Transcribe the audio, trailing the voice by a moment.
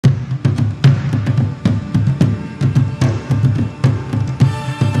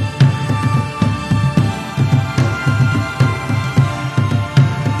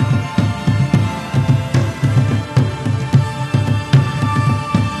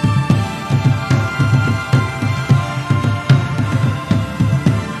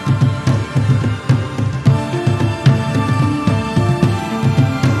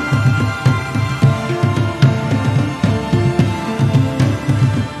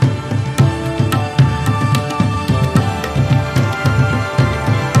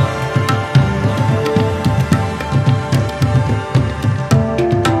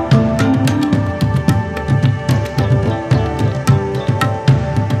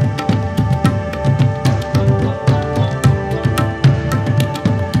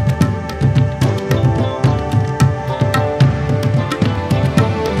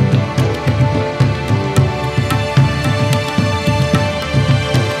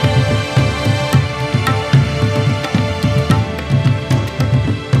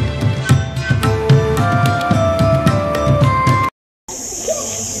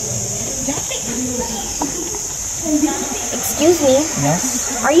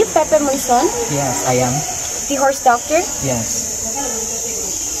Yes? Are you Pepe, my son? Yes, I am. The horse doctor?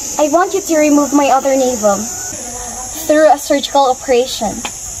 Yes. I want you to remove my other navel through a surgical operation.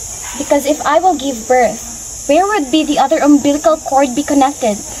 Because if I will give birth, where would be the other umbilical cord be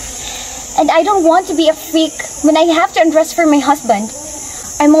connected? And I don't want to be a freak when I have to undress for my husband.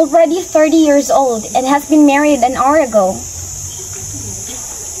 I'm already 30 years old and has been married an hour ago.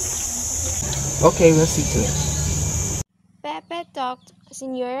 Okay, we'll see to it. Pepe talked to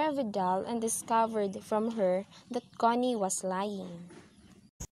Senora Vidal and discovered from her that Connie was lying.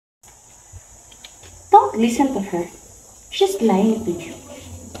 Don't listen to her. She's lying to you.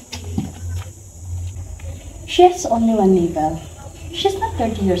 She has only one navel. She's not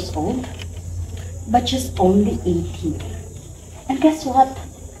 30 years old, but she's only 18. And guess what?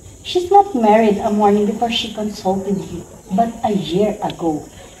 She's not married a morning before she consulted you, but a year ago.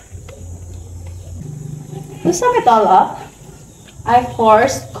 To sum it all up, I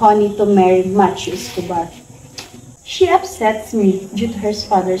forced Connie to marry Matthew Escobar. She upsets me due to her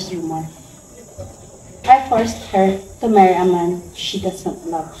father's rumor. I forced her to marry a man she doesn't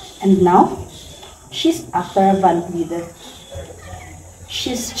love. And now, she's after a band leader.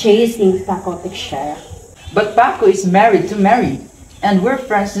 She's chasing Paco Teixeira. But Paco is married to Mary, and we're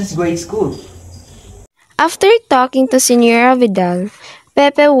friends since grade school. After talking to Senora Vidal,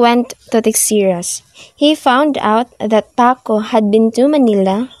 Pepe went to Teixeira's. He found out that Paco had been to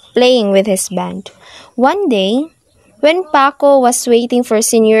Manila playing with his band. One day, when Paco was waiting for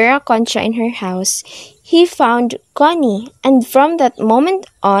Senora Concha in her house, he found Connie, and from that moment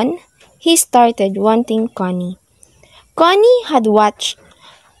on, he started wanting Connie. Connie had watched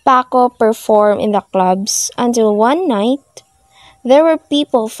Paco perform in the clubs until one night, there were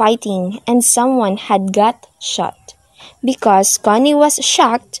people fighting and someone had got shot. Because Connie was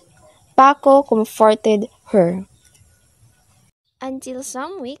shocked, Paco comforted her. Until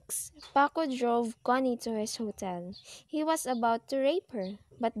some weeks, Paco drove Connie to his hotel. He was about to rape her,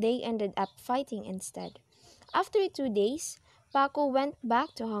 but they ended up fighting instead. After 2 days, Paco went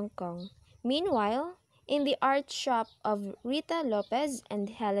back to Hong Kong. Meanwhile, in the art shop of Rita Lopez and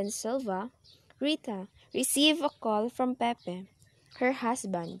Helen Silva, Rita received a call from Pepe, her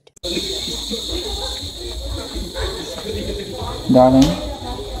husband. Darling,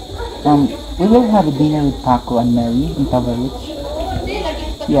 we will have a dinner with Paco and Mary in Tavarich.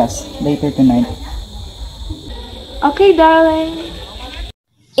 Yes, later tonight. Okay, darling.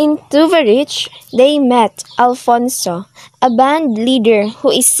 In Tuvarich, they met Alfonso, a band leader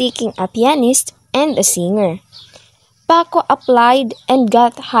who is seeking a pianist and a singer. Paco applied and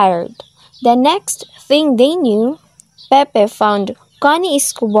got hired. The next thing they knew, Pepe found Connie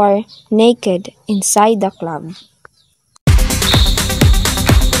Escobar naked inside the club.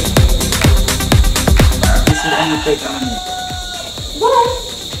 This will only take a minute.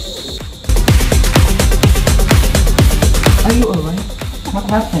 Are you alright? What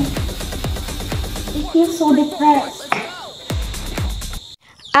happened? I feel so depressed.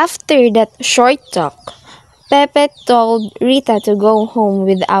 After that short talk, Pepe told Rita to go home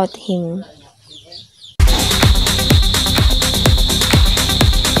without him.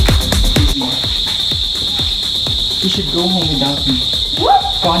 You should go home without me.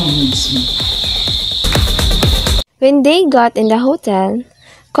 Connie needs me. When they got in the hotel,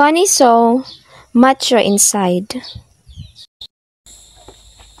 Connie saw Macho inside.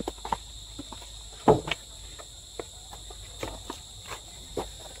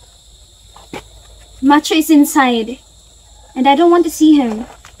 Macho is inside, and I don't want to see him.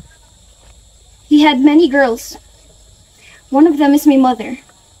 He had many girls. One of them is my mother,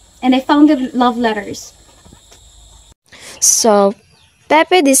 and I found the love letters. So,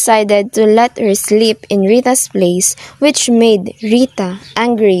 Pepe decided to let her sleep in Rita's place, which made Rita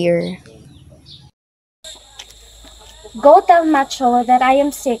angrier. Go tell Macho that I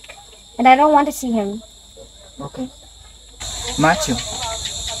am sick, and I don't want to see him. Okay. Macho,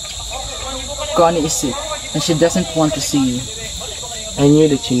 Connie is sick, and she doesn't want to see you. I knew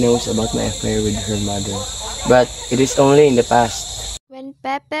that she knows about my affair with her mother, but it is only in the past. When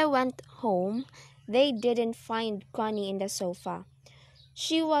Pepe went home, they didn't find Connie in the sofa.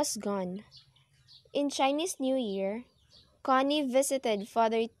 She was gone. In Chinese New Year, Connie visited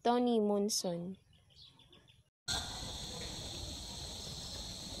Father Tony Monson.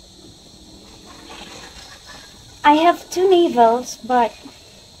 I have 2 navels, but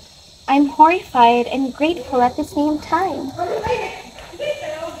I'm horrified and grateful at the same time.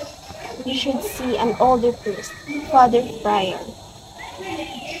 You should see an older priest, Father Friar.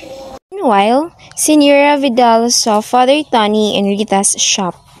 Meanwhile, Senora Vidal saw Father Tony in Rita's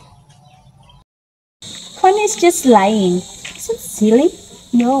shop. Connie is just lying. Is it silly?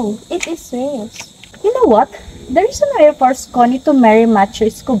 No, it is serious. You know what? The reason why I forced Connie to marry Macho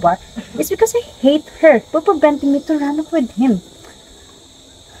Escobar is because I hate her for preventing me to run off with him.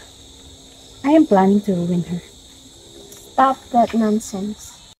 I am planning to ruin her. Stop that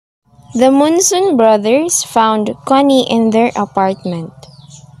nonsense. The Munson brothers found Connie in their apartment.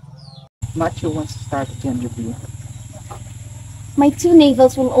 Macho wants to start again with you. My two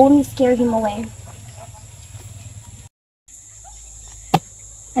navels will only scare him away.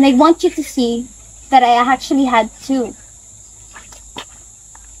 And I want you to see that I actually had two.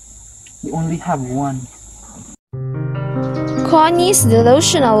 You only have one. Connie's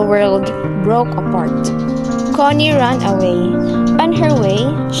delusional world broke apart. Connie ran away. On her way,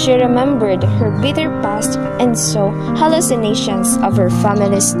 she remembered her bitter past and saw hallucinations of her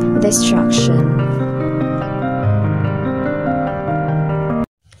family's destruction.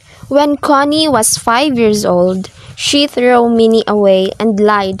 When Connie was 5 years old, she threw Minnie away and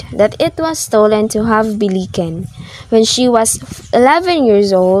lied that it was stolen to have Biliken. When she was 11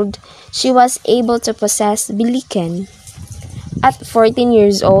 years old, she was able to possess Biliken. At 14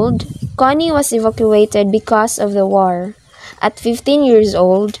 years old, Connie was evacuated because of the war. At 15 years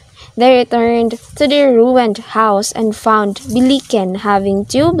old, they returned to their ruined house and found Biliken having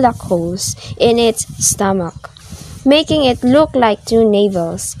two black holes in its stomach, making it look like two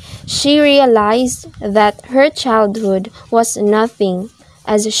navels. She realized that her childhood was nothing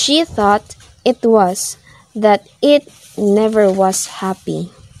as she thought it was, that it never was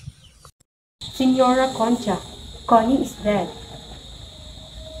happy. Senora Concha, Connie is dead.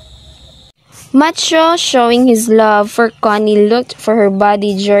 Macho, showing his love for Connie, looked for her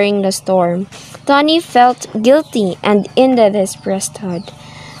body during the storm. Tony felt guilty and ended his priesthood.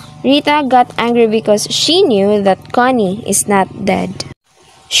 Rita got angry because she knew that Connie is not dead.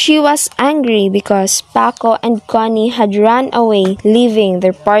 She was angry because Paco and Connie had run away, leaving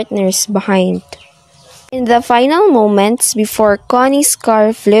their partners behind. In the final moments before Connie's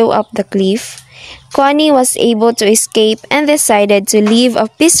car flew up the cliff, Connie was able to escape and decided to live a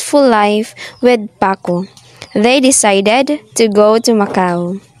peaceful life with Paco. They decided to go to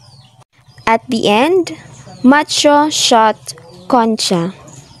Macau. At the end, Macho shot Concha,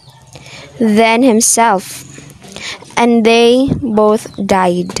 then himself, and they both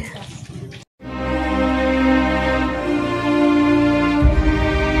died.